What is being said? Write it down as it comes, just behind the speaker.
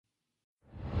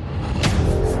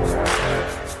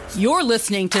You're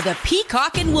listening to the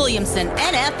Peacock and Williamson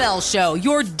NFL Show,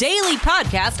 your daily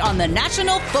podcast on the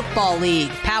National Football League,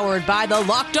 powered by the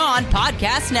Locked On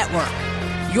Podcast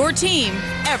Network. Your team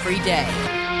every day.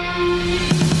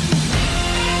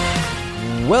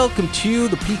 Welcome to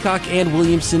the Peacock and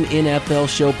Williamson NFL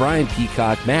Show. Brian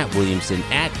Peacock, Matt Williamson,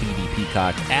 at BD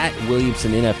Peacock, at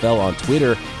Williamson NFL on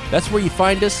Twitter. That's where you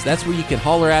find us. That's where you can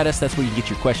holler at us. That's where you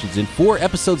get your questions in for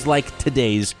episodes like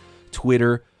today's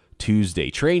Twitter Tuesday.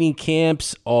 Training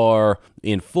camps are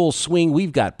in full swing.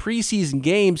 We've got preseason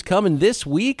games coming this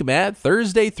week, Matt,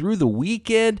 Thursday through the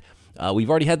weekend. We've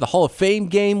already had the Hall of Fame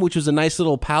game, which was a nice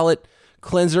little palate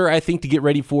cleanser, I think, to get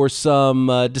ready for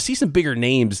to see some bigger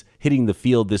names hitting the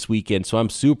field this weekend. So I'm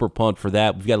super pumped for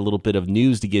that. We've got a little bit of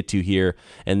news to get to here,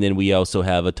 and then we also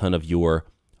have a ton of your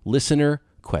listener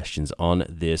questions on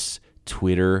this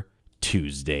Twitter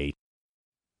Tuesday.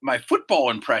 My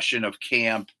football impression of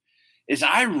camp is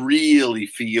I really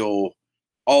feel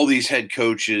all these head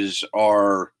coaches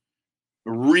are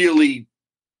really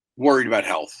worried about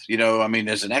health. You know, I mean,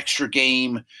 there's an extra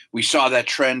game. We saw that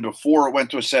trend before it went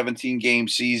to a 17-game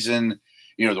season.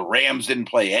 You know, the Rams didn't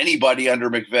play anybody under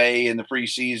McVay in the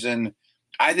preseason.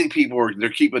 I think they're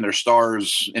keeping their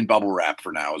stars in bubble wrap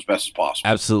for now as best as possible.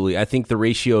 Absolutely. I think the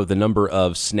ratio of the number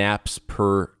of snaps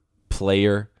per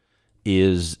player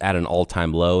is at an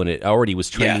all-time low, and it already was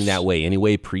trending that way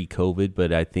anyway pre-COVID,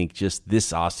 but I think just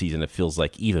this offseason it feels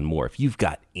like even more. If you've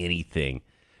got anything,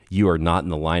 you are not in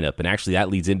the lineup. And actually that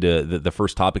leads into the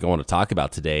first topic I want to talk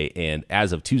about today, and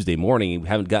as of Tuesday morning, we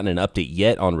haven't gotten an update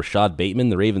yet on Rashad Bateman,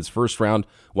 the Ravens' first-round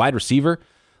wide receiver.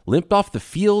 Limped off the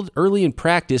field early in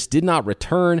practice, did not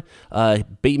return.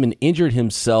 Bateman injured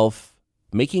himself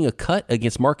making a cut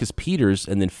against Marcus Peters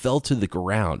and then fell to the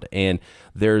ground, and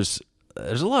there's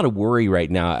a lot of worry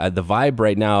right now. The vibe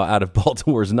right now out of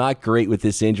Baltimore is not great with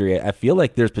this injury. I feel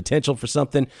like there's potential for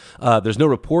something. There's no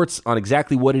reports on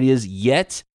exactly what it is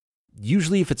yet.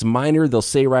 Usually if it's minor, they'll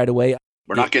say right away.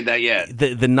 We're not getting that yet.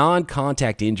 The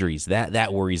non-contact injuries,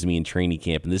 that worries me in training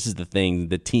camp, and this is the thing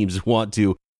that teams want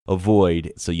to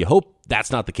avoid. So you hope that's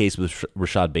not the case with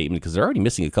Rashad Bateman, because they're already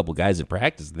missing a couple guys in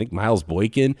practice. I think Miles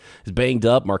Boykin is banged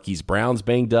up. Marquise Brown's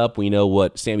banged up. We know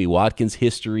what Sammy Watkins'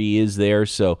 history is there.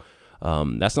 So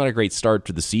that's not a great start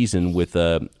to the season with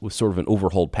sort of an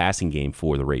overhauled passing game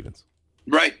for the Ravens.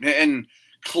 Right, and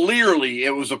clearly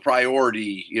it was a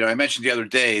priority. You know, I mentioned the other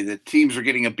day that teams are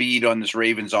getting a bead on this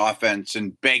Ravens offense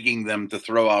and begging them to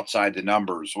throw outside the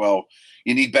numbers. Well,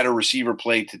 you need better receiver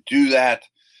play to do that,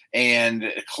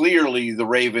 and clearly the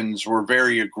Ravens were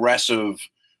very aggressive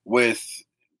with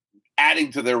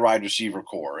adding to their wide receiver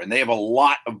core, and they have a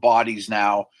lot of bodies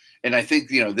now. And I think,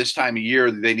 you know, this time of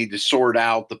year, they need to sort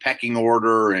out the pecking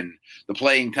order and the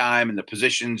playing time and the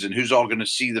positions and who's all going to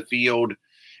see the field.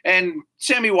 And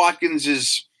Sammy Watkins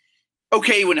is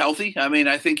okay when healthy. I mean,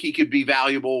 I think he could be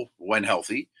valuable when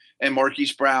healthy. And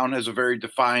Marquise Brown has a very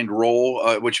defined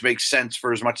role, which makes sense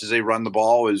for as much as they run the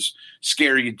ball, is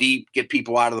scare you deep, get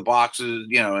people out of the boxes,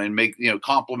 you know, and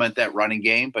complement that running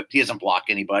game. But he doesn't block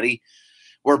anybody.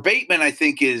 Where Bateman, I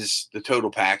think, is the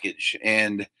total package.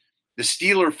 And the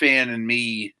Steeler fan in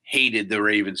me hated the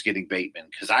Ravens getting Bateman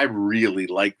because I really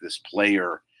like this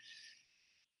player.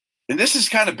 And this is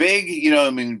kind of big. You know, I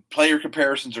mean, player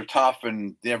comparisons are tough,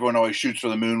 and everyone always shoots for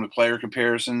the moon with player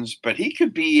comparisons. But he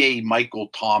could be a Michael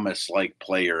Thomas-like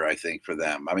player, I think, for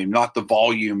them. I mean, not the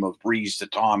volume of Breeze to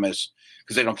Thomas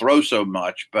because they don't throw so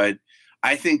much. But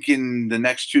I think in the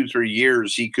next 2-3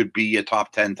 years, he could be a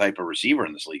top 10 type of receiver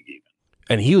in this league even.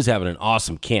 And he was having an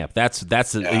awesome camp. That's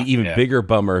an even bigger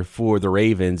bummer for the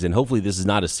Ravens, and hopefully this is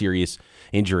not a serious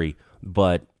injury,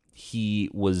 but he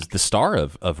was the star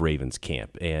of Ravens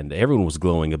camp, and everyone was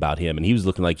glowing about him, and he was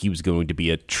looking like he was going to be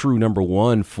a true number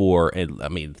one and I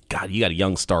mean, God, you got a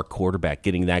young star quarterback.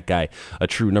 Getting that guy a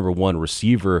true number one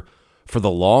receiver for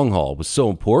the long haul was so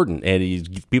important, and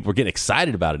people were getting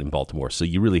excited about it in Baltimore. So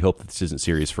you really hope that this isn't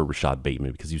serious for Rashad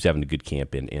Bateman, because he was having a good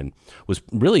camp and was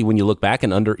really, when you look back,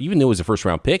 even though it was a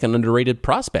first-round pick, an underrated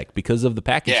prospect because of the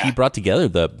package he brought together,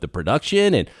 the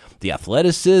production and the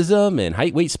athleticism and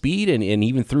height, weight, speed, and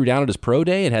even threw down at his pro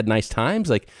day and had nice times.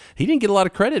 Like, he didn't get a lot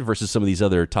of credit versus some of these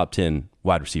other top 10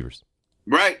 wide receivers.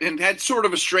 Right, and had sort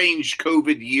of a strange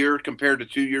COVID year compared to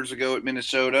 2 years ago at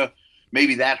Minnesota.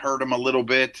 Maybe that hurt him a little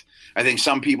bit. I think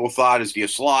some people thought, is he a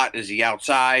slot? Is he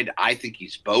outside? I think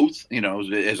he's both, you know,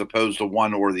 as opposed to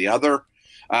one or the other.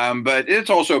 But it's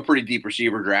also a pretty deep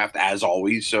receiver draft, as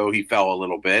always, so he fell a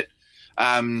little bit.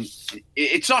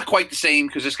 It's not quite the same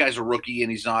because this guy's a rookie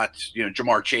and he's not, you know,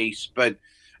 Jamar Chase. But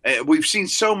we've seen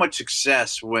so much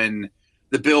success when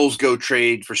the Bills go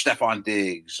trade for Stephon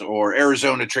Diggs or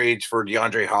Arizona trades for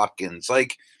DeAndre Hopkins.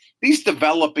 Like, these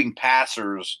developing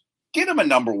passers, get them a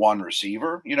number one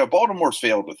receiver. Baltimore's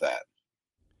failed with that.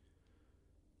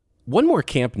 One more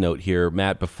camp note here,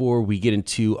 Matt, before we get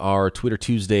into our Twitter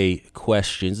Tuesday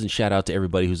questions, and shout out to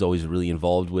everybody who's always really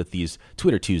involved with these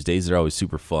Twitter Tuesdays. They're always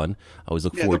super fun. I always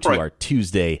look forward to our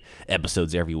Tuesday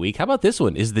episodes every week. How about this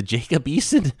one? Is the Jacob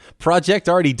Eason project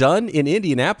already done in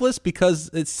Indianapolis? Because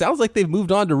it sounds like they've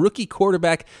moved on to rookie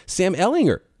quarterback Sam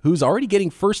Ehlinger, who's already getting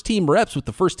first-team reps with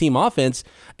the first-team offense,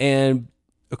 and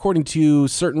according to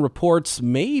certain reports,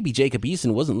 maybe Jacob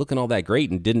Eason wasn't looking all that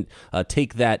great and didn't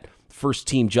take that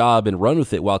first-team job and run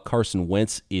with it while Carson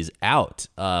Wentz is out.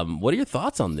 What are your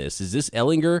thoughts on this? Is this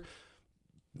Ehlinger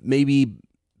maybe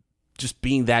just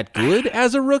being that good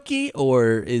as a rookie,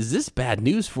 or is this bad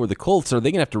news for the Colts? Are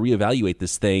they going to have to reevaluate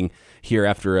this thing here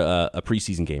after a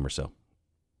preseason game or so?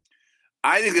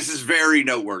 I think this is very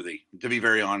noteworthy, to be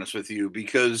very honest with you,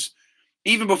 because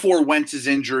even before Wentz's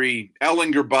injury,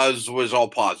 Ehlinger buzz was all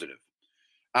positive.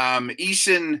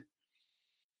 Eason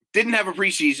didn't have a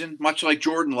preseason, much like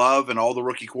Jordan Love and all the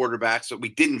rookie quarterbacks that we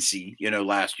didn't see,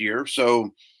 last year.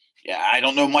 So, yeah, I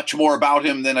don't know much more about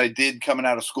him than I did coming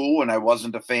out of school, and I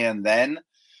wasn't a fan then.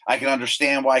 I can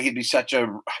understand why he'd be such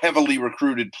a heavily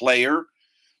recruited player,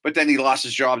 but then he lost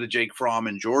his job to Jake Fromm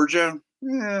in Georgia.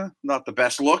 Not the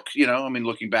best look,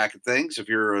 looking back at things, if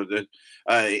you're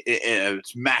a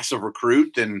massive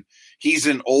recruit, and he's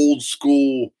an old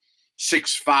school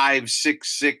 6'5",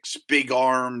 6'6",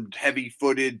 big-armed,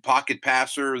 heavy-footed pocket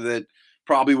passer that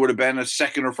probably would have been a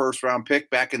second or first-round pick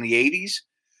back in the 80s.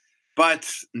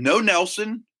 But no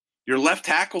Nelson. Your left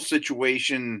tackle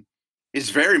situation is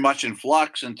very much in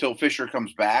flux until Fisher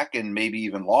comes back, and maybe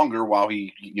even longer while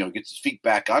he gets his feet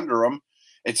back under him.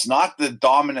 It's not the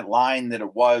dominant line that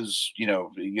it was, you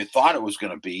thought it was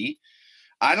going to be.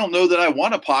 I don't know that I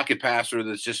want a pocket passer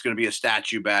that's just going to be a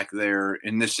statue back there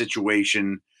in this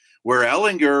situation, where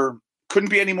Ehlinger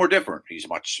couldn't be any more different. He's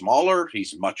much smaller.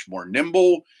 He's much more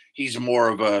nimble. He's more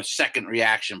of a second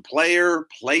reaction player,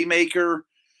 playmaker.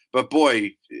 But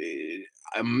boy,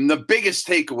 the biggest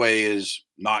takeaway is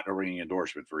not a ringing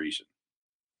endorsement for Eason.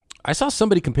 I saw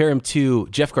somebody compare him to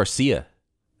Jeff Garcia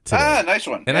today. Nice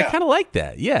one. And I kind of like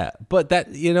that. Yeah. But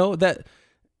that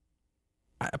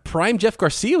prime Jeff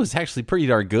Garcia was actually pretty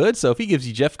darn good. So if he gives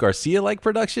you Jeff Garcia-like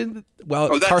production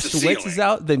while Carson Wentz is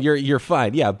out, then you're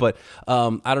fine. Yeah, but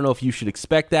I don't know if you should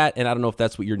expect that, and I don't know if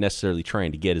that's what you're necessarily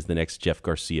trying to get is the next Jeff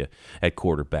Garcia at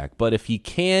quarterback. But if he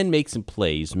can make some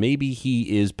plays, maybe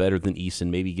he is better than Eason.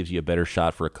 Maybe he gives you a better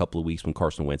shot for a couple of weeks when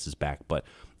Carson Wentz is back. But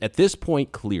at this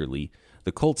point, clearly,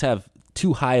 the Colts have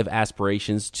too high of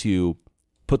aspirations to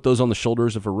put those on the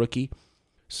shoulders of a rookie.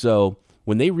 So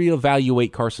when they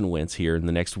reevaluate Carson Wentz here in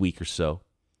the next week or so,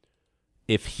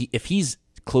 if he's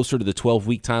closer to the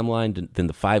 12-week timeline than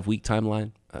the 5-week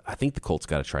timeline, I think the Colts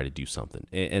got to try to do something.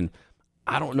 And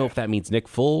I don't know if that means Nick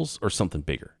Foles or something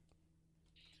bigger.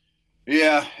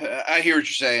 Yeah, I hear what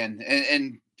you're saying.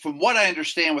 And from what I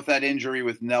understand with that injury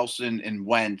with Nelson and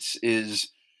Wentz is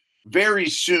very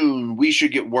soon we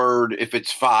should get word if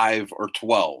it's 5 or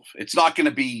 12. It's not going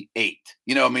to be 8.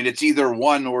 It's either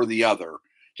one or the other,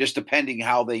 just depending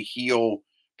how they heal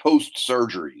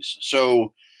post-surgeries.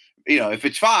 So, if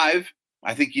it's 5,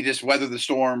 I think you just weather the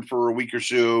storm for a week or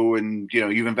so and,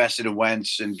 you've invested in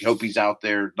Wentz and hope he's out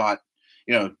there not,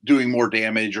 doing more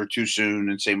damage or too soon,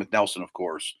 and same with Nelson, of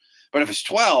course. But if it's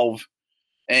 12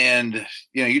 and,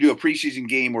 you do a preseason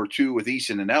game or two with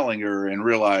Eason and Ehlinger and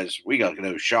realize we got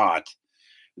no shot,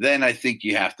 then I think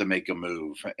you have to make a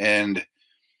move. And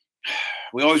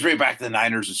we always bring it back to the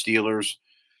Niners and Steelers.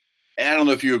 And I don't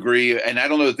know if you agree, and I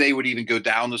don't know if they would even go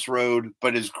down this road,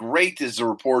 but as great as the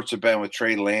reports have been with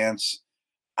Trey Lance,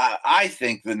 I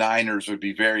think the Niners would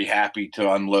be very happy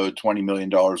to unload $20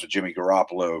 million of Jimmy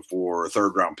Garoppolo for a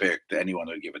third-round pick to anyone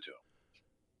that would give it to him.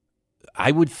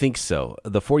 I would think so.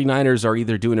 The 49ers are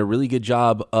either doing a really good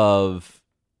job of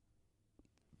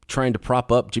trying to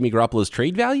prop up Jimmy Garoppolo's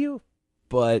trade value,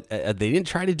 but they didn't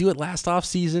try to do it last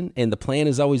offseason, and the plan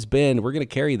has always been, we're going to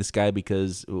carry this guy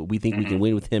because we think we can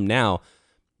win with him now.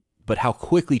 But how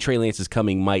quickly Trey Lance is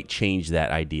coming might change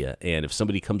that idea. And if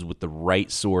somebody comes with the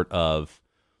right sort of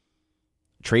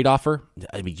trade offer,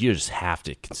 you just have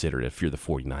to consider it if you're the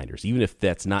 49ers. Even if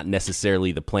that's not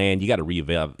necessarily the plan, you got to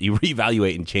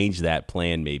reevaluate and change that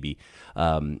plan maybe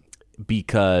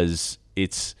because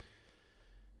it's –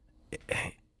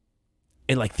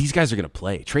 and like these guys are going to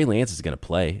play. Trey Lance is going to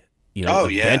play,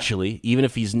 eventually, even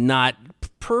if he's not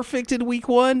perfect in week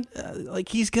 1, like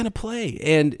he's going to play.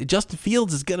 And Justin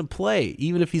Fields is going to play,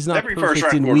 even if he's not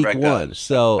perfect in week 1.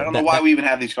 So I don't know why we even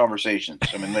have these conversations.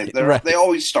 I mean, they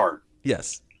always start.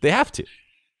 Yes, they have to.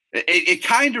 It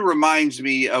kind of reminds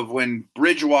me of when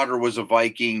Bridgewater was a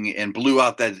Viking and blew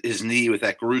out his knee with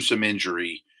that gruesome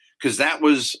injury, because that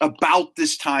was about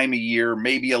this time of year,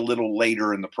 maybe a little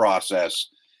later in the process.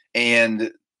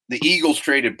 And the Eagles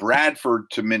traded Bradford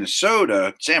to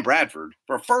Minnesota, Sam Bradford,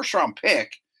 for a first-round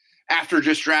pick after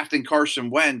just drafting Carson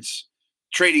Wentz,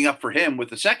 trading up for him with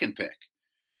the second pick.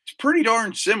 It's pretty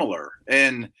darn similar.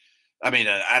 And, I mean,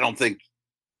 I don't think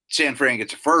San Fran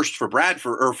gets a first for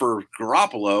Bradford or for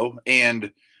Garoppolo,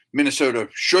 and Minnesota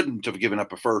shouldn't have given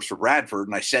up a first for Bradford,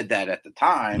 and I said that at the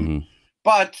time. Mm-hmm.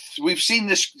 But we've seen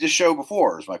this show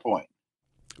before, is my point.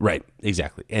 Right,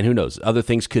 exactly. And who knows? Other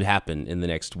things could happen in the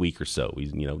next week or so.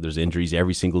 There's injuries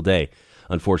every single day,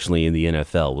 unfortunately, in the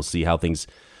NFL. We'll see how things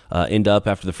end up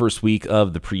after the first week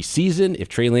of the preseason. If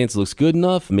Trey Lance looks good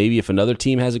enough, maybe if another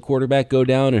team has a quarterback go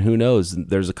down, and who knows,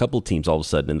 there's a couple teams all of a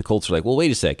sudden, and the Colts are like, well,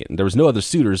 wait a second. There was no other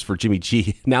suitors for Jimmy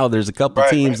G. Now there's a couple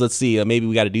teams. Right. Let's see. Maybe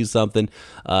we got to do something.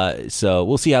 So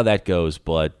we'll see how that goes.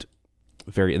 But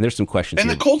and there's some questions. And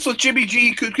here. The Colts with Jimmy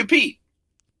G could compete.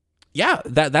 Yeah,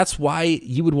 that's why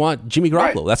you would want Jimmy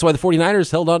Garoppolo. Right. That's why the 49ers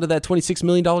held on to that $26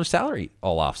 million salary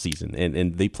all offseason,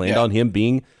 and they planned on him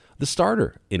being the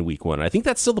starter in week 1. I think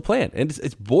that's still the plan. And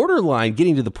it's borderline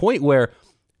getting to the point where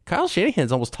Kyle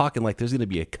Shanahan's almost talking like there's going to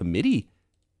be a committee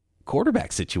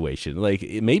quarterback situation, like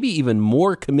maybe even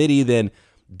more committee than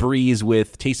Breeze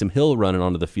with Taysom Hill running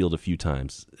onto the field a few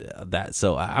times.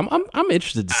 So I'm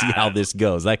interested to see how this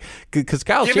goes. Like, because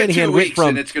Kyle Shanahan went from,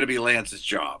 and it's going to be Lance's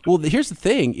job. Well, here's the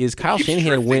thing: is Kyle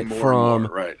Shanahan went from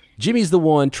Jimmy's the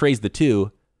 1, Trey's the 2,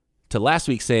 to last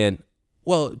week saying,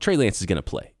 "Well, Trey Lance is going to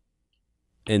play."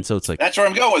 And so it's like, that's where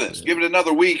I'm going with this. Give it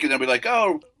another week, and they'll be like,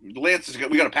 "Oh, Lance is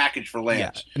we got a package for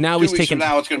Lance." Yeah. Now he's taking.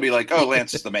 Now it's going to be like, "Oh,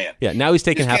 Lance is the man." Yeah. Now he's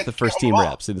taking half the first team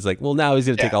reps, and it's like, well, now he's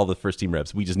going to take all the first team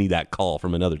reps. We just need that call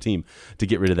from another team to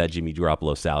get rid of that Jimmy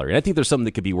Garoppolo salary. And I think there's something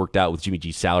that could be worked out with Jimmy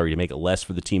G's salary to make it less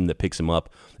for the team that picks him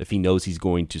up. If he knows he's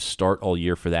going to start all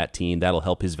year for that team, that'll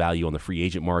help his value on the free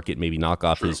agent market. Maybe knock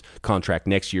off his contract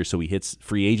next year so he hits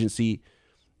free agency.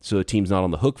 So the team's not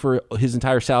on the hook for his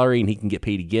entire salary, and he can get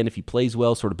paid again if he plays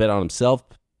well, sort of bet on himself.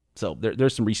 So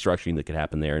there's some restructuring that could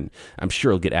happen there, and I'm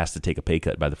sure he'll get asked to take a pay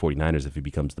cut by the 49ers if he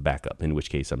becomes the backup, in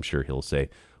which case I'm sure he'll say,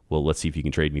 well, let's see if you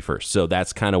can trade me first. So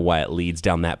that's kind of why it leads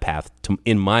down that path,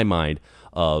 in my mind,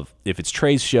 of if it's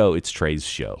Trey's show, it's Trey's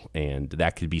show. And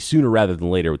that could be sooner rather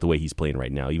than later with the way he's playing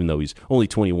right now, even though he's only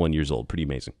 21 years old. Pretty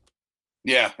amazing.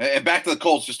 Yeah, and back to the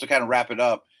Colts, just to kind of wrap it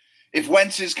up. If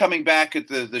Wentz is coming back at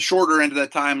the shorter end of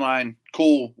that timeline,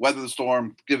 cool, weather the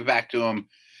storm, give it back to him.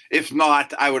 If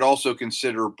not, I would also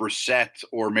consider Brissett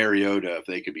or Mariota if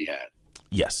they could be had.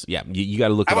 Yes, yeah, you got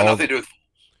to look at all. They do with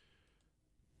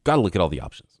got to look at all the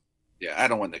options. Yeah, I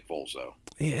don't want Nick Foles though.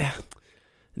 Yeah,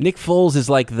 Nick Foles is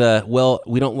like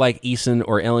we don't like Eason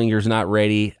or Ellinger's not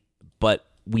ready, but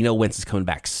we know Wentz is coming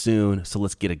back soon, so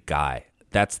let's get a guy.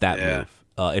 That's that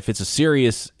move. If it's a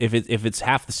serious, if it's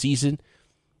half the season.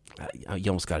 You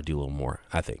almost got to do a little more,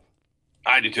 I think.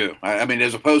 I do too. I mean,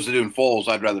 as opposed to doing Foles,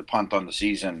 I'd rather punt on the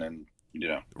season and,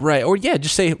 Right. Or,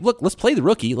 just say, look, let's play the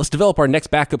rookie. Let's develop our next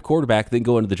backup quarterback, then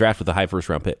go into the draft with a high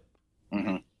first-round pick.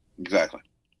 Mm-hmm. Exactly.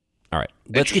 All right.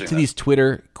 Let's get to these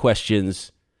Twitter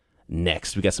questions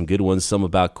next. We got some good ones, some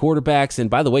about quarterbacks.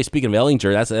 And by the way, speaking of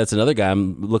Ellinger, that's another guy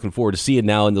I'm looking forward to seeing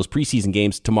now in those preseason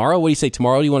games. Tomorrow, what do you say?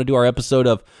 Tomorrow, do you want to do our episode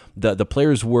of the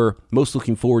players we're most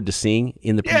looking forward to seeing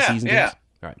in the preseason games?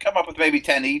 All right. Come up with maybe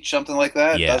 10 each, something like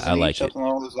that. Yeah, I like it. Something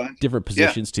along those lines. Different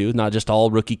positions, too. Not just all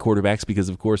rookie quarterbacks, because,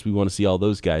 of course, we want to see all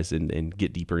those guys and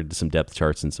get deeper into some depth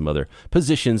charts and some other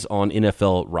positions on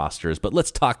NFL rosters. But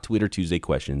let's talk Twitter Tuesday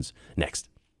questions next.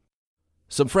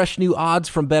 Some fresh new odds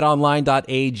from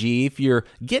betonline.ag. If you're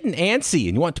getting antsy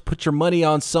and you want to put your money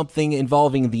on something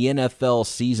involving the NFL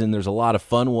season, there's a lot of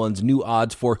fun ones. New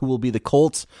odds for who will be the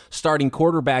Colts starting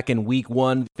quarterback in week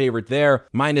 1. Favorite there,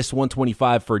 minus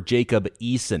 125 for Jacob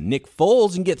Eason. Nick Foles,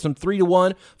 you can get some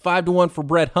 3-1, 5-1 for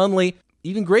Brett Hundley.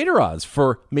 Even greater odds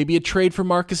for maybe a trade for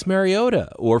Marcus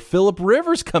Mariota or Phillip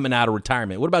Rivers coming out of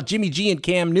retirement. What about Jimmy G and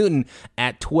Cam Newton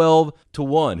at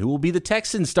 12-1? Who will be the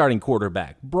Texans starting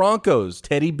quarterback? Broncos,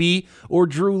 Teddy B or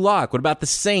Drew Lock? What about the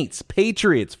Saints,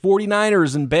 Patriots,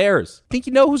 49ers, and Bears? Think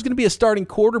you know who's going to be a starting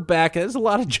quarterback? There's a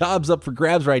lot of jobs up for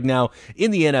grabs right now in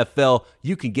the NFL.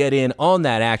 You can get in on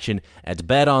that action at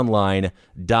betonline.ag.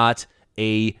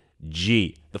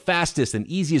 The fastest and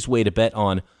easiest way to bet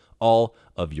on all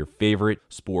of your favorite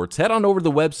sports. Head on over to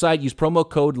the website, use promo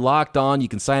code LOCKEDON. You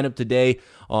can sign up today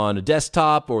on a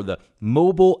desktop or the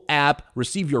mobile app.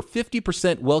 Receive your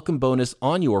 50% welcome bonus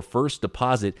on your first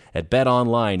deposit at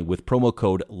BetOnline with promo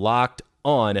code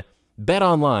LOCKEDON.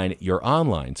 BetOnline, your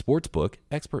online sportsbook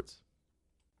experts.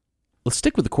 Let's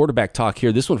stick with the quarterback talk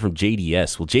here. This one from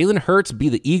JDS. Will Jalen Hurts be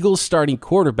the Eagles' starting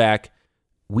quarterback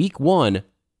Week 1,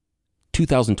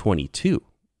 2022?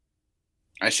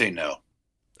 I say no.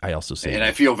 I also say and no.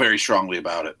 I feel very strongly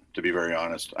about it, to be very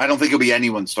honest. I don't think he'll be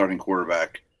anyone's starting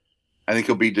quarterback. I think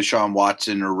he'll be Deshaun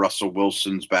Watson or Russell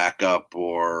Wilson's backup,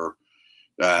 or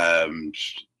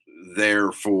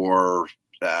there for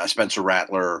Spencer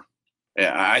Rattler.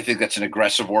 Yeah, I think that's an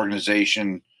aggressive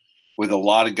organization with a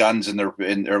lot of guns or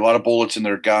a lot of bullets in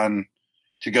their gun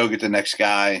to go get the next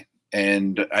guy.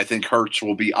 And I think Hurts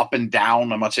will be up and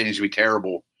down. I'm not saying he's going to be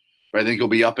terrible, but I think he'll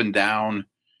be up and down,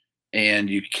 and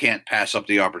you can't pass up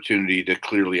the opportunity to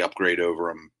clearly upgrade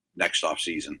over him next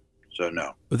offseason. So,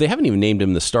 no. But they haven't even named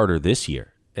him the starter this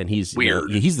year. And he's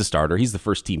weird. He's the starter. He's the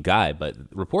first team guy. But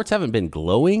reports haven't been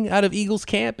glowing out of Eagles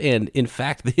camp. And in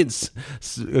fact,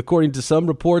 according to some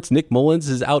reports, Nick Mullins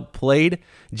has outplayed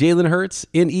Jalen Hurts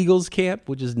in Eagles camp,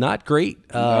 which is not great.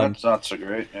 That's not so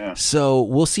great. Yeah. So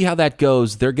we'll see how that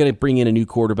goes. They're going to bring in a new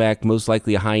quarterback, most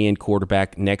likely a high-end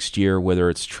quarterback next year, whether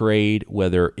it's trade,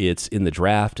 whether it's in the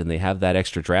draft, and they have that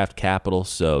extra draft capital.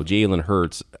 So Jalen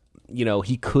Hurts,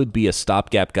 he could be a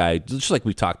stopgap guy, just like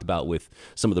we've talked about with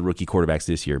some of the rookie quarterbacks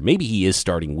this year. Maybe he is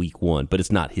starting Week 1, but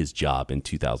it's not his job in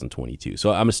 2022. So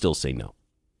I'm going to still say no.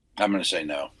 I'm going to say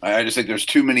no. I just think there's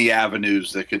too many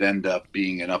avenues that could end up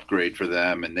being an upgrade for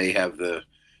them, and they have the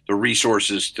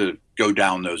resources to go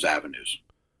down those avenues.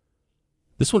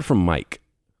 This one from Mike.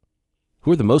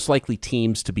 Who are the most likely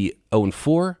teams to be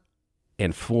 0-4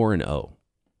 and 4-0?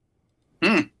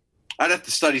 I'd have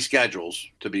to study schedules,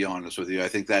 to be honest with you. I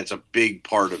think that's a big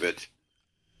part of it.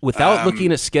 Without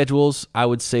looking at schedules, I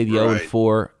would say the right.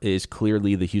 0-4 is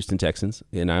clearly the Houston Texans,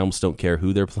 and I almost don't care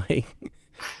who they're playing.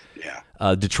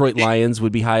 Yeah. Detroit Lions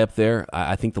would be high up there.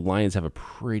 I think the Lions have a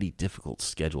pretty difficult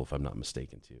schedule, if I'm not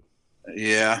mistaken, too.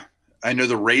 Yeah. I know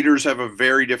the Raiders have a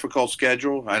very difficult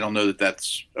schedule. I don't know that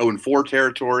that's 0-4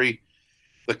 territory.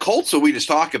 The Colts that we just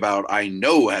talked about, I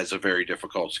know has a very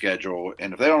difficult schedule,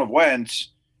 and if they don't have Wentz,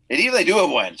 and even if they do have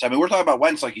Wentz, I mean, we're talking about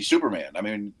Wentz like he's Superman. I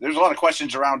mean, there's a lot of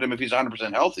questions around him if he's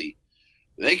 100% healthy.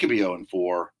 They could be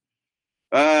 0-4.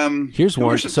 Here's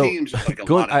one. So, teams like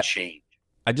a lot of change.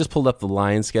 I just pulled up the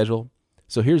Lions schedule.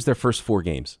 So here's their first 4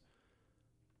 games.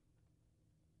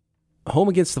 Home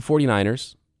against the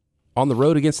 49ers, on the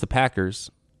road against the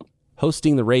Packers,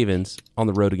 hosting the Ravens, on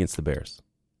the road against the Bears.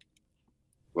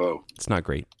 Whoa. It's not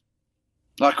great.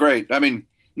 Not great. I mean,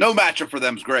 no matchup for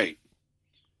them is great.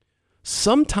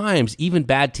 Sometimes even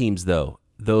bad teams, though,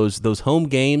 those home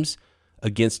games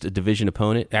against a division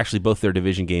opponent, actually both their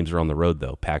division games are on the road,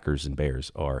 though. Packers and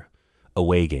Bears are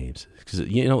away games. Because,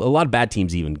 a lot of bad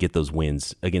teams even get those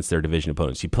wins against their division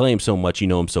opponents. You play them so much, you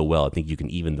know them so well, I think you can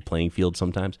even the playing field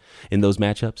sometimes in those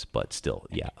matchups. But still,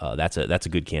 yeah, that's a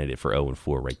good candidate for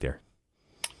 0-4 right there.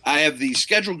 I have the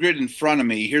schedule grid in front of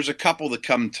me. Here's a couple that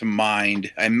come to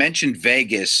mind. I mentioned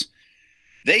Vegas.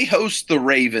 They host the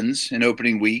Ravens in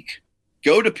opening week,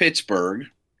 go to Pittsburgh,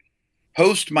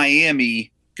 host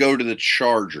Miami, go to the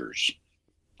Chargers.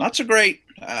 Not so great.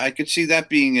 I could see that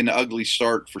being an ugly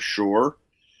start for sure.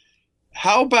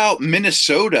 How about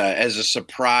Minnesota as a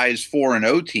surprise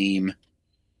 4-0 team?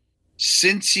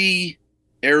 Cincy,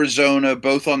 Arizona,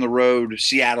 both on the road,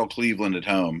 Seattle, Cleveland at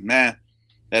home.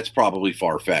 That's probably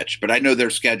far-fetched, but I know their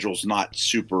schedule's not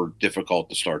super difficult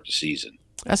to start the season.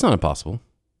 That's not impossible.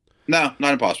 No,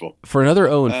 not impossible. For another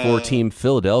 0-4 team,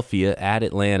 Philadelphia at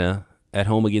Atlanta, at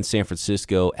home against San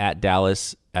Francisco, at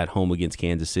Dallas, at home against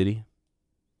Kansas City.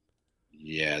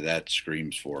 Yeah, that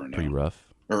screams 4-0. Pretty rough.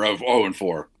 Or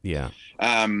 0-4. Yeah.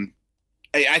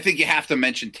 I think you have to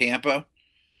mention Tampa,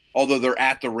 although they're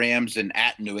at the Rams and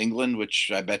at New England, which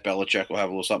I bet Belichick will have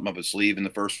a little something up his sleeve in the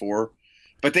first 4.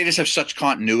 But they just have such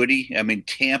continuity. I mean,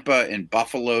 Tampa and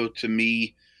Buffalo, to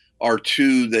me, are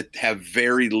 2 that have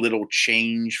very little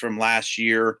change from last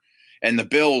year. And the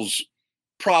Bills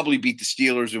probably beat the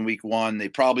Steelers in week 1. They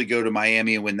probably go to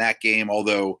Miami and win that game,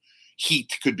 although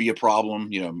heat could be a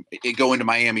problem. Going to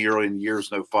Miami early in the year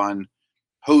is no fun.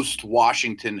 Host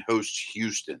Washington, host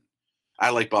Houston.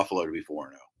 I like Buffalo to be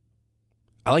 4-0.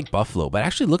 I like Buffalo, but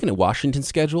actually looking at Washington's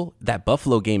schedule, that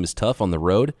Buffalo game is tough on the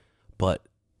road, but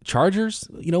Chargers,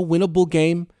 winnable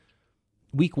game.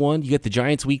 Week 1, you get the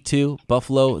Giants week 2,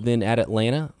 Buffalo, then at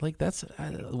Atlanta. Like that's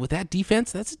with that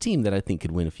defense, that's a team that I think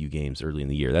could win a few games early in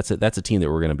the year. That's a team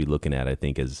that we're going to be looking at, I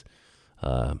think, as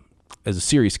a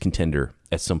serious contender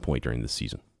at some point during this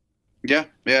season. Yeah,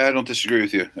 I don't disagree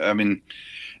with you. I mean,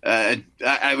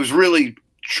 I was really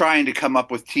trying to come up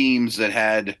with teams that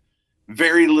had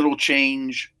very little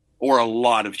change or a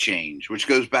lot of change, which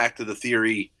goes back to the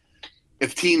theory.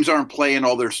 If teams aren't playing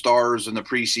all their stars in the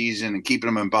preseason and keeping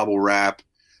them in bubble wrap,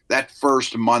 that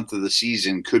first month of the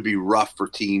season could be rough for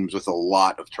teams with a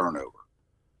lot of turnover.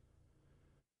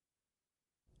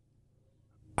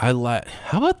 How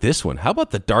about this one? How about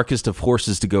the darkest of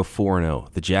horses to go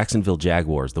 4-0? The Jacksonville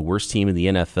Jaguars, the worst team in the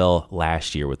NFL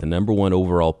last year with the number 1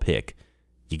 overall pick.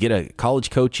 You get a college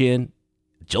coach in,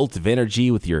 jolt of energy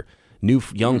with your new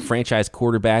young franchise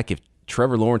quarterback. If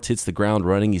Trevor Lawrence hits the ground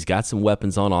running, he's got some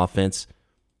weapons on offense.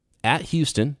 At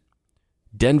Houston,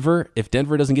 Denver, if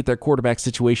Denver doesn't get their quarterback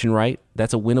situation right,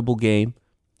 that's a winnable game.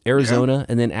 Arizona,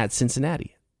 and then at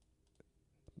Cincinnati.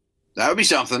 That would be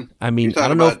something. I mean, I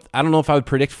don't know if I would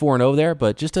predict 4-0 there,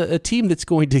 but just a team that's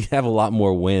going to have a lot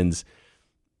more wins.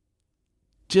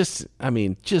 It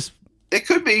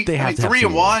could be. They have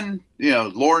 3-1.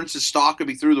 Lawrence's stock could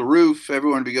be through the roof.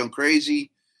 Everyone would be going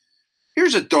crazy.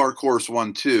 Here's a dark horse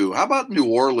one too. How about New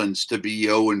Orleans to be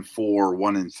 0-4,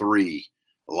 1-3?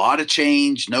 A lot of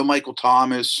change. No Michael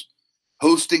Thomas.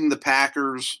 Hosting the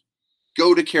Packers.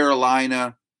 Go to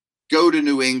Carolina. Go to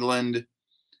New England.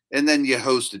 And then you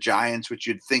host the Giants, which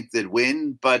you'd think they'd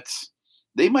win, but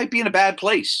they might be in a bad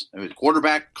place.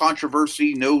 Quarterback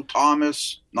controversy, no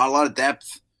Thomas, not a lot of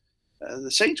depth.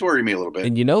 The Saints worry me a little bit.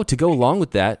 And to go along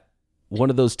with that, one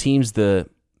of those teams the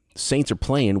Saints are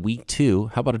playing week 2.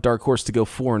 How about a dark horse to go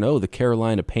 4-0? The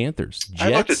Carolina Panthers. Jets,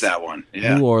 I looked at that one.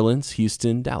 Yeah. New Orleans,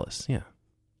 Houston, Dallas. Yeah.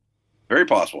 Very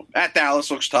possible. At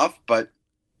Dallas looks tough, but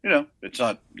it's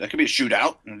not. That could be a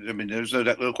shootout. I mean, there's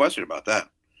no question about that.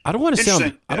 I don't want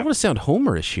to sound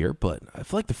homerish here, but I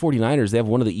feel like the 49ers, they have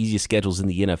one of the easiest schedules in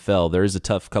the NFL. There is a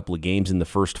tough couple of games in the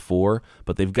first 4,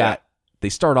 but they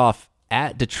start off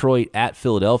at Detroit, at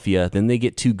Philadelphia, then they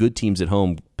get 2 good teams at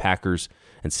home, Packers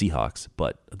and Seahawks,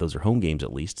 but those are home games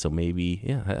at least, so maybe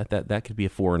that could be a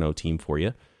 4-0 team for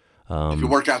you. If you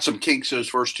work out some kinks those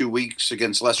first 2 weeks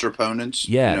against lesser opponents.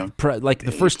 Yeah, like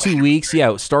the first 2 weeks,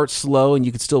 start slow and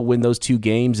you could still win those 2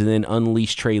 games and then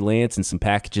unleash Trey Lance and some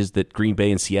packages that Green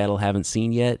Bay and Seattle haven't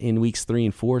seen yet in weeks 3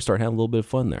 and 4. Start having a little bit of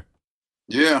fun there.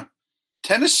 Yeah.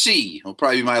 Tennessee will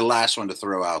probably be my last one to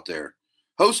throw out there.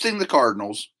 Hosting the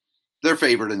Cardinals, they're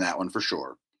favored in that one for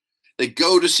sure. They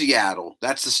go to Seattle.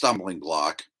 That's the stumbling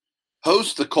block.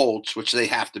 Host the Colts, which they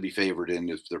have to be favored in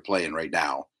if they're playing right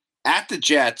now. At the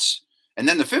Jets, and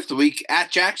then the 5th week at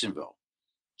Jacksonville.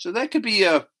 So that could be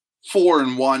a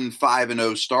 4-1,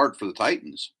 5-0 start for the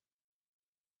Titans.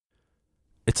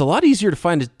 It's a lot easier to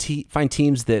find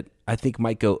teams that I think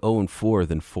might go 0-4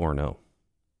 than 4-0.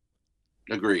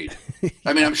 Agreed.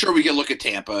 I mean, I'm sure we can look at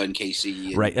Tampa and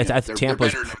KC. Right.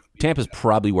 Tampa's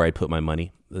probably where I'd put my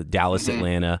money. Dallas,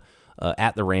 Atlanta.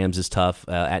 At the Rams is tough.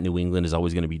 At New England is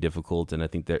always going to be difficult, and I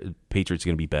think the Patriots are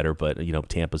going to be better. But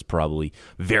Tampa's probably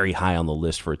very high on the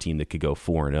list for a team that could go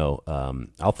 4-0.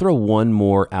 I'll throw one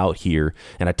more out here,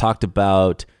 and I talked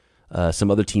about some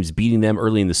other teams beating them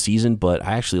early in the season, but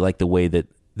I actually like the way that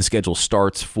the schedule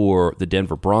starts for the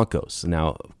Denver Broncos.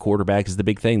 Now, quarterback is the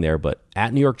big thing there, but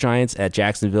at New York Giants, at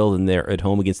Jacksonville, and they're at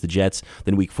home against the Jets.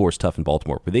 Then week 4 is tough in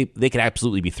Baltimore, but they could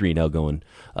absolutely be 3-0 going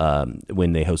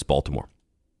when they host Baltimore.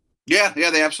 Yeah,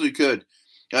 they absolutely could.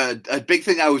 A big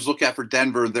thing I always look at for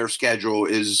Denver, their schedule,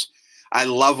 is I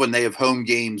love when they have home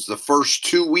games the first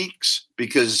 2 weeks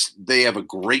because they have a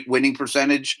great winning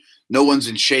percentage. No one's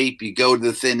in shape. You go to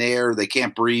the thin air. They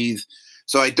can't breathe.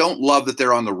 So I don't love that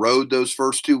they're on the road those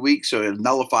first 2 weeks, so it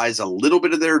nullifies a little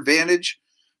bit of their advantage.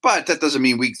 But that doesn't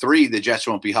mean week 3 the Jets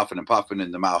won't be huffing and puffing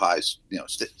in the Mile High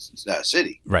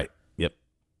city. Right.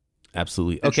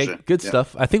 Absolutely. Okay, good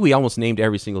stuff. I think we almost named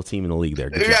every single team in the league there.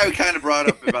 We kind of brought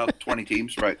up about 20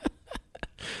 teams, right?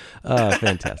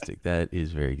 Fantastic. That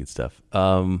is very good stuff.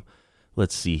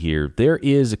 Let's see here. There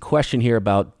is a question here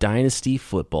about Dynasty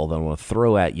football that I want to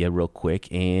throw at you real quick,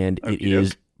 and it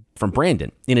is from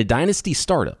Brandon. In a Dynasty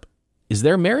startup, is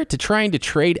there merit to trying to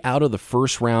trade out of the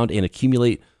first round and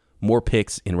accumulate more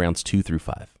picks in rounds 2 through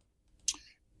 5?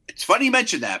 It's funny you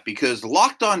mention that because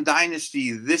Locked On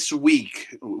Dynasty this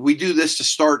week, we do this to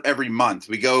start every month.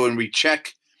 We go and we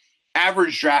check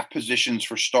average draft positions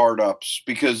for startups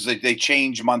because they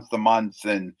change month to month,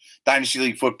 and Dynasty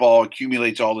League football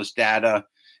accumulates all this data.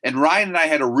 And Ryan and I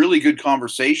had a really good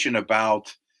conversation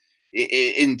about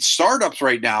in startups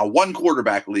right now, 1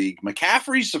 quarterback league,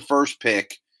 McCaffrey's the first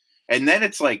pick, and then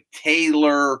it's like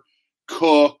Taylor,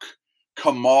 Cook,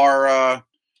 Kamara,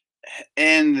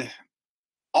 and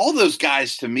all those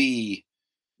guys to me,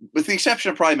 with the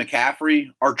exception of probably McCaffrey,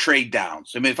 are trade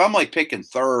downs. I mean, if I'm like picking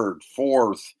 3rd,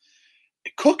 4th,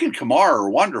 Cook and Kamara are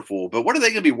wonderful, but what are they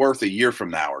going to be worth a year from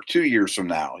now or 2 years from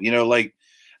now?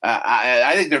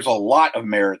 I think there's a lot of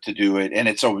merit to do it.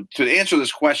 And so to answer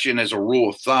this question as a rule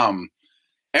of thumb,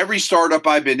 every startup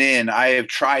I've been in, I have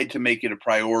tried to make it a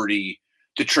priority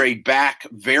to trade back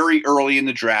very early in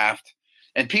the draft.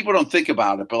 And people don't think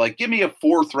about it, but like, give me a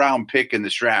 4th round pick in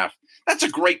this draft. That's a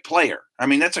great player. I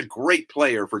mean, that's a great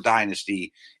player for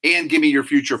Dynasty, and give me your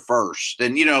future first.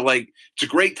 And, it's a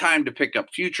great time to pick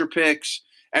up future picks.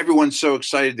 Everyone's so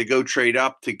excited to go trade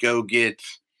up to go get,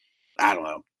 I don't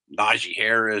know, Najee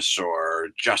Harris or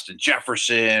Justin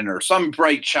Jefferson or some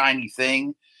bright, shiny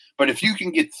thing. But if you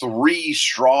can get 3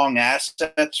 strong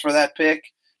assets for that pick,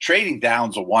 trading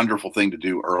down's a wonderful thing to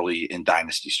do early in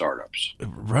Dynasty startups.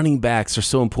 Running backs are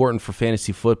so important for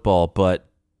fantasy football, but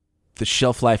the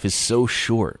shelf life is so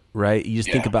short, right? You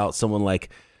just think about someone like,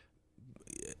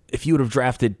 if you would have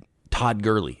drafted Todd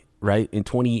Gurley, right, in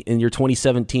your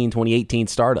 2017, 2018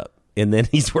 startup, and then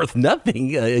he's worth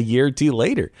nothing a year or two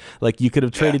later. Like, you could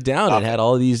have traded down and had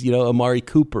all these, Amari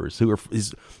Coopers,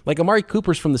 Amari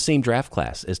Cooper's from the same draft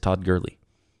class as Todd Gurley.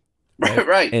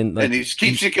 Right. And he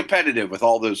keeps you competitive with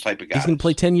all those type of guys. He's going to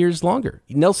play 10 years longer.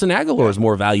 Nelson Aguilar is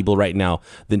more valuable right now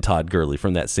than Todd Gurley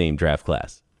from that same draft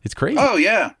class. It's crazy. Oh,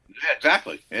 yeah. Yeah,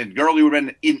 exactly. And Gurley would have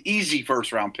been an easy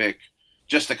 1st round pick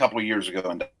just a couple of years ago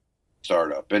in the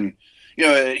startup. And,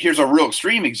 here's a real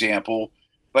extreme example,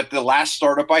 but the last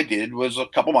startup I did was a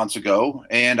couple months ago,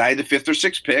 and I had the 5th or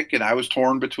 6th pick, and I was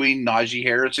torn between Najee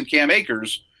Harris and Cam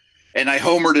Akers. And I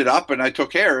homered it up, and I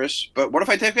took Harris. But what if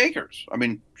I take Akers? I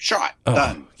mean, shot,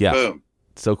 done, boom.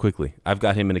 So quickly. I've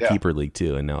got him in a keeper league,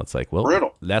 too, and now it's like, well,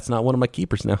 brutal. That's not one of my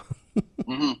keepers now.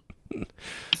 Mm-hmm.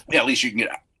 Yeah, at least you can get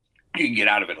out. You can get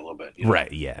out of it a little bit.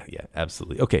 Right. Yeah,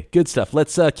 absolutely. Okay, good stuff.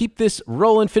 Let's keep this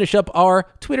rolling, finish up our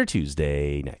Twitter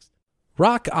Tuesday next.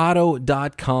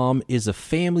 RockAuto.com is a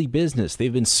family business.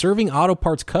 They've been serving auto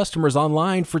parts customers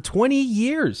online for 20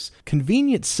 years.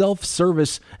 Convenient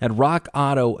self-service at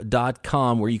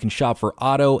RockAuto.com, where you can shop for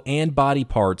auto and body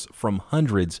parts from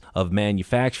hundreds of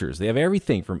manufacturers. They have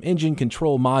everything from engine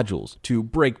control modules to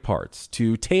brake parts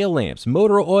to tail lamps,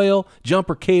 motor oil,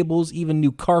 jumper cables, even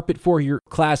new carpet for your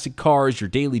classic cars, your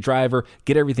daily driver.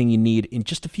 Get everything you need in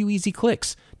just a few easy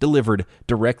clicks, delivered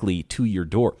directly to your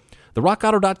door. The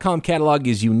RockAuto.com catalog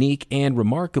is unique and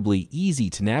remarkably easy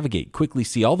to navigate. Quickly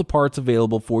see all the parts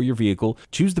available for your vehicle,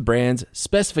 choose the brands,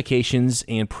 specifications,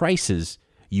 and prices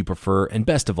you prefer, and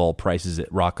best of all, prices at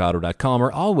RockAuto.com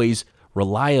are always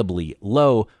reliably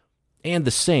low, and the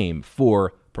same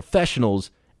for professionals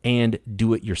and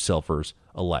do-it-yourselfers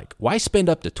alike. Why spend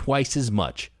up to twice as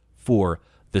much for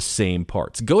the same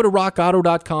parts? Go to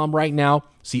RockAuto.com right now.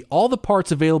 See all the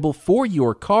parts available for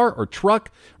your car or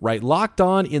truck. Write Locked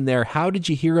On in their How Did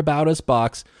You Hear About Us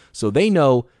box so they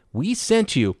know we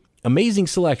sent you. Amazing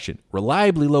selection,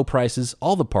 reliably low prices,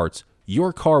 all the parts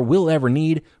your car will ever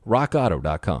need.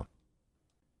 RockAuto.com.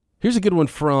 Here's a good one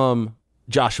from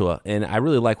Joshua, and I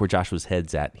really like where Joshua's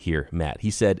head's at here, Matt.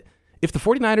 He said, if the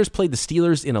 49ers played the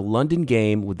Steelers in a London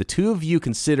game, would the two of you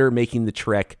consider making the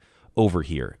trek over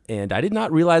here? And I did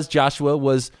not realize Joshua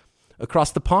was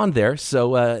across the pond there.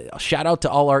 So shout out to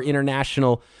all our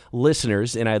international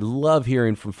listeners. And I love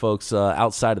hearing from folks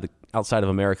outside of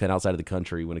America and outside of the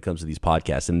country when it comes to these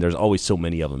podcasts. And there's always so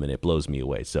many of them, and it blows me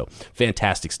away. So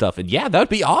fantastic stuff. And yeah, that would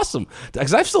be awesome,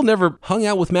 because I've still never hung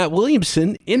out with Matt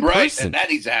Williamson in person. And that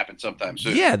needs to happen sometime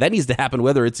soon. Yeah, that needs to happen,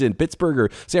 whether it's in Pittsburgh or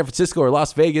San Francisco or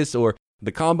Las Vegas or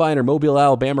the Combine or Mobile,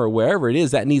 Alabama, or wherever it is.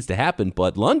 That needs to happen.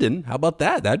 But London, how about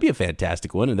that? That'd be a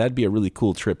fantastic one, and that'd be a really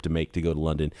cool trip to make, to go to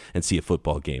London and see a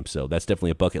football game. So that's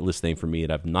definitely a bucket list thing for me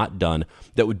that I've not done.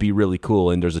 That would be really cool.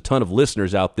 And there's a ton of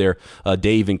listeners out there,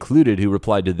 Dave included, who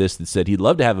replied to this that said he'd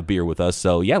love to have a beer with us.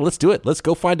 So yeah, let's do it. Let's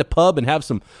go find a pub and have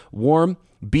some warm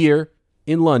beer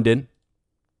in London.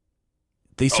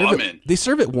 They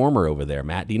serve it warmer over there,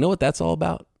 Matt. Do you know what that's all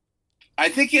about? I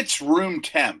think it's room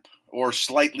temp, or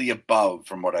slightly above,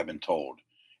 from what I've been told.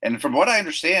 And from what I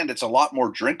understand, it's a lot more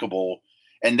drinkable,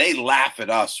 and they laugh at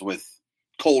us with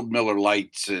cold Miller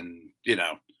Lights and,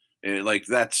 like,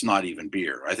 that's not even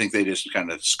beer. I think they just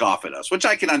kind of scoff at us, which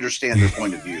I can understand their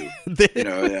point of view.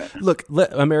 Look,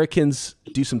 Americans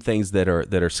do some things that are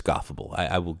scoffable.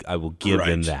 I will give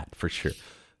them that for sure.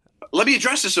 Let me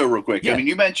address this real quick. Yeah. I mean,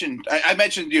 I mentioned,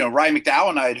 Ryan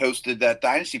McDowell and I had hosted that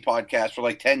Dynasty podcast for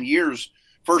like 10 years.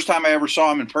 First time I ever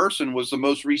saw him in person was the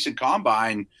most recent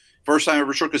Combine. First time I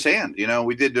ever shook his hand.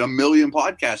 We did 1 million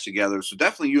podcasts together. So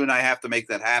definitely you and I have to make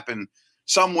that happen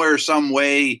somewhere, some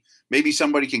way. Maybe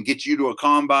somebody can get you to a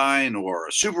Combine or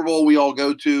a Super Bowl we all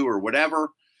go to or whatever.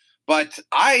 But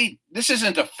this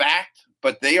isn't a fact,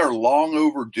 but they are long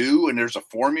overdue, and there's a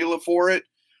formula for it.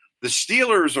 The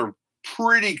Steelers are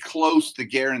pretty close to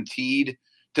guaranteed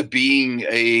to being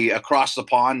a across the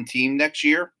pond team next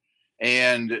year.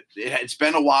 And it's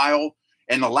been a while.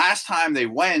 And the last time they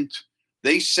went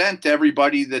they sent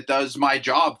everybody that does my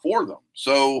job for them.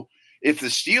 So if the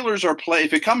Steelers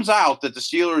if it comes out that the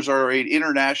Steelers are an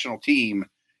international team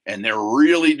and they're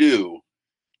really due,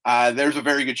 there's a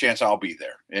very good chance I'll be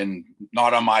there and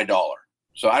not on my dollar.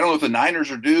 So I don't know if the Niners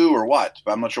are due or what,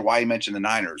 but I'm not sure why you mentioned the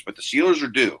Niners, but the Steelers are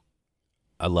due.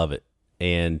 I love it.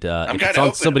 And if it's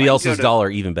on somebody else's dollar,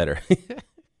 even better.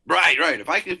 Right.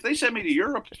 If they send me to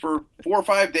Europe for 4 or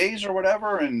 5 days or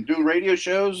whatever and do radio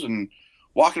shows and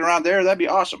walking around there, that'd be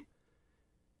awesome.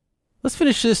 Let's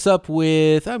finish this up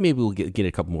with, maybe we'll get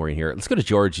a couple more in here. Let's go to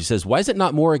George. He says, why is it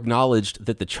not more acknowledged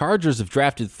that the Chargers have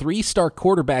drafted 3-star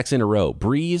quarterbacks in a row?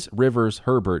 Breeze, Rivers,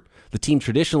 Herbert. The team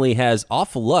traditionally has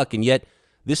awful luck, and yet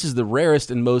this is the rarest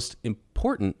and most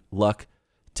important luck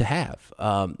to have.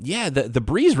 The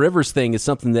Breeze Rivers thing is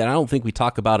something that I don't think we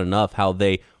talk about enough, how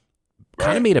they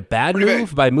kind of made a bad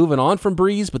move by moving on from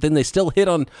Breeze, but then they still hit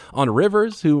on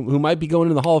Rivers, who might be going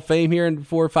to the Hall of Fame here in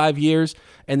 4 or 5 years.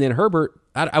 And then Herbert,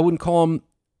 I wouldn't call him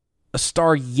a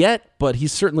star yet, but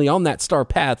he's certainly on that star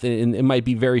path, and it might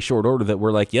be very short order that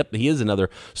we're like, yep, he is another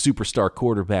superstar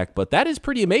quarterback. But that is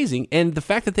pretty amazing, and the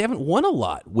fact that they haven't won a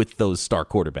lot with those star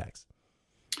quarterbacks.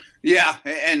 Yeah,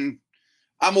 and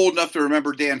I'm old enough to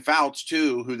remember Dan Fouts,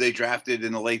 too, who they drafted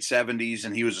in the late 70s,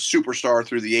 and he was a superstar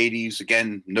through the 80s.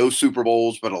 Again, no Super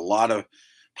Bowls, but a lot of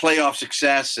playoff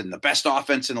success and the best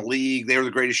offense in the league. They were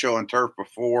the greatest show on turf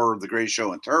before the greatest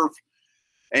show on turf.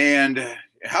 And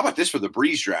how about this for the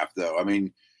Breeze draft, though? I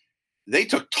mean, they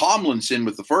took Tomlinson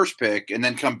with the first pick and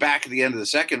then come back at the end of the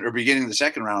second or beginning of the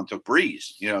second round, took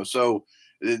Breeze. So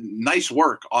nice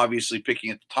work, obviously,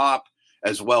 picking at the top,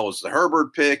 as well as the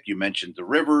Herbert pick. You mentioned the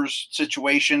Rivers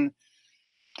situation.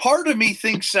 Part of me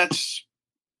thinks that's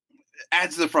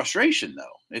adds to the frustration,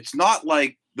 though. It's not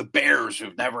like the Bears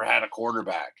who've never had a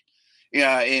quarterback.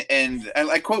 Yeah, and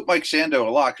I quote Mike Sando a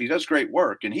lot. He does great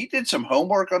work, and he did some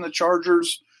homework on the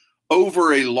Chargers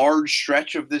over a large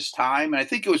stretch of this time. And I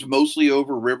think it was mostly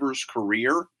over Rivers'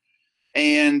 career.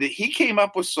 And he came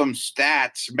up with some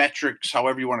stats, metrics,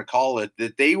 however you want to call it,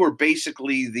 that they were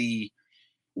basically the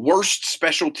worst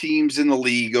special teams in the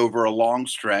league over a long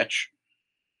stretch,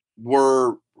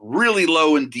 were really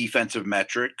low in defensive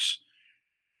metrics,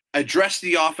 addressed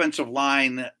the offensive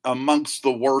line amongst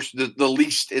the worst, the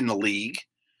least in the league.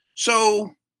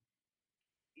 So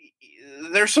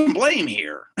there's some blame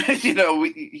here.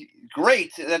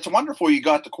 Great. That's wonderful. You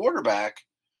got the quarterback,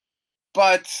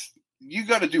 but you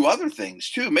got to do other things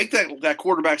too. Make that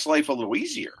quarterback's life a little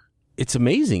easier. It's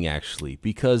amazing, actually,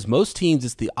 because most teams,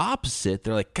 it's the opposite.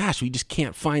 They're like, gosh, we just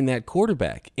can't find that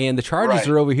quarterback. And the Chargers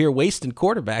are over here wasting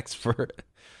quarterbacks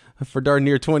for darn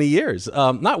near 20 years.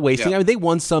 Not wasting. Yeah. I mean, they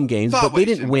won some games, but they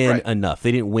didn't win enough.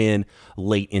 They didn't win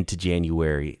late into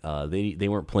January. They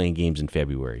weren't playing games in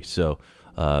February. So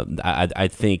I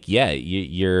think,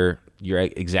 you're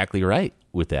exactly right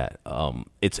with that.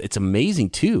 It's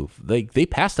amazing too. They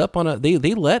passed up on they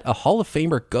let a Hall of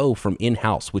Famer go from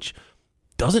in-house, which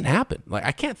doesn't happen. Like,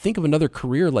 I can't think of another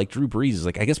career like Drew Brees.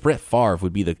 Like, I guess Brett Favre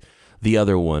would be the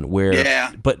other one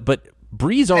where, but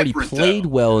Brees already played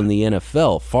well in the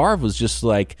NFL. Favre was just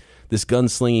like this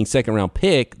gunslinging second-round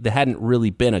pick that hadn't really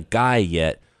been a guy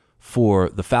yet for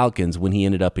the Falcons when he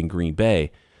ended up in Green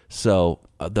Bay. So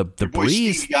the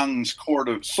Brees, Steve Young's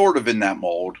sort of in that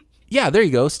mold. Yeah, there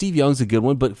you go. Steve Young's a good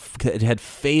one, but it had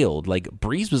failed. Like,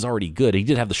 Brees was already good. He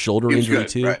did have the shoulder injury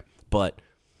too, but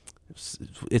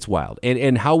it's wild.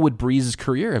 And how would Brees'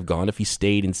 career have gone if he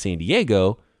stayed in San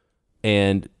Diego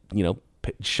and,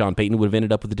 Sean Payton would have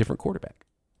ended up with a different quarterback?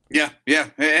 Yeah.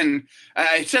 And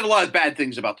I said a lot of bad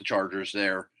things about the Chargers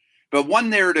there. But one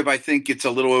narrative I think gets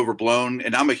a little overblown,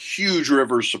 and I'm a huge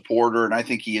Rivers supporter, and I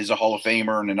think he is a Hall of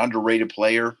Famer and an underrated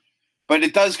player. But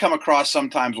it does come across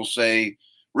sometimes we'll say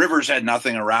Rivers had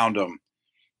nothing around him.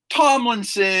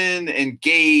 Tomlinson and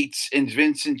Gates and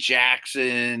Vincent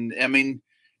Jackson, I mean,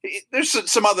 there's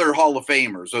some other Hall of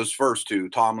Famers, those first two,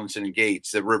 Tomlinson and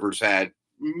Gates, that Rivers had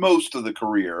most of the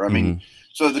career. I mean,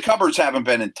 so the cupboards haven't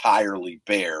been entirely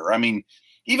bare. I mean,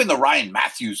 even the Ryan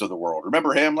Matthews of the world,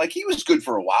 remember him? Like, he was good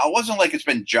for a while. It wasn't like it's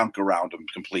been junk around him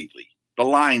completely. The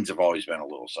lines have always been a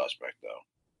little suspect, though.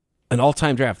 An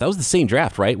all-time draft. That was the same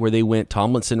draft, right? Where they went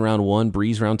Tomlinson round 1,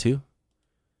 Brees round 2?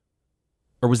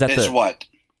 Or was that what?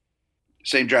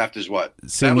 Same draft as what?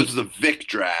 That was the Vic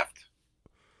draft.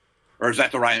 Or is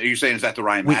that the Ryan? Are you saying is that the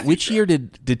Ryan Matthews? Which year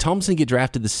did Thompson get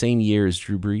drafted the same year as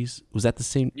Drew Brees? Was that the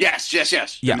same? Yes.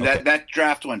 Yeah, I mean, that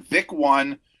draft went Vic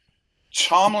 1,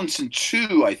 Tomlinson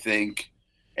 2, I think,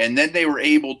 and then they were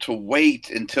able to wait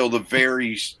until the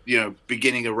very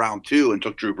beginning of round 2 and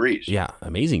took Drew Brees. Yeah,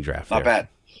 amazing draft. Not bad.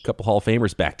 A couple Hall of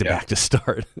Famers back to back to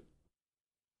start.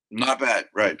 Not bad,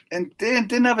 right. And they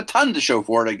didn't have a ton to show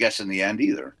for it, I guess, in the end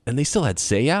either. And they still had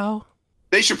Seau?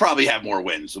 They should probably have more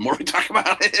wins. The more we talk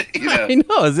about it, I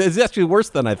know. It's actually worse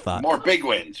than I thought. More big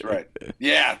wins, right.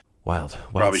 Yeah. Wild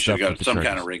Probably should have got some Chargers.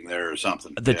 kind of ring there or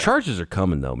something. The Chargers are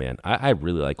coming, though, man. I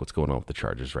really like what's going on with the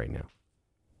Chargers right now.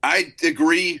 I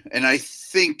agree, and I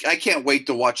think I can't wait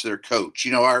to watch their coach.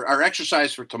 Our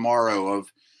exercise for tomorrow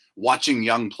of watching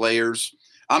young players,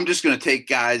 I'm just going to take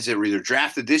guys that were either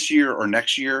drafted this year or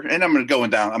next year, and I'm going to go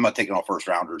down. I'm not taking all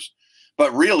first-rounders.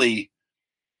 But really,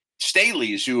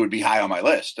 Staley is who would be high on my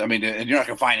list. I mean, and you're not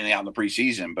going to find anything out in the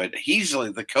preseason, but he's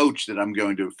like the coach that I'm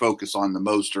going to focus on the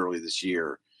most early this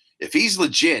year. If he's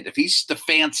legit, if he's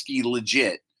Stefanski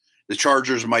legit, the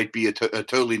Chargers might be a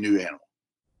totally new animal.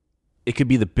 It could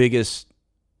be the biggest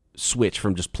switch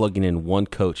from just plugging in one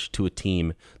coach to a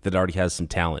team that already has some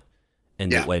talent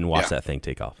and watch that thing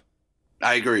take off.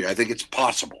 I agree. I think it's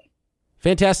possible.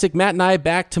 Fantastic. Matt and I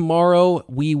back tomorrow.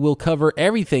 We will cover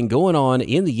everything going on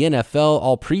in the NFL,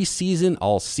 all preseason,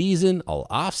 all season, all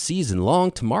off-season long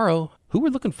tomorrow. Who we're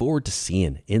looking forward to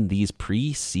seeing in these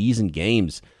preseason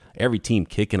games. Every team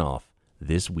kicking off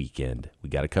this weekend. We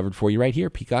got it covered for you right here,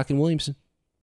 Peacock and Williamson.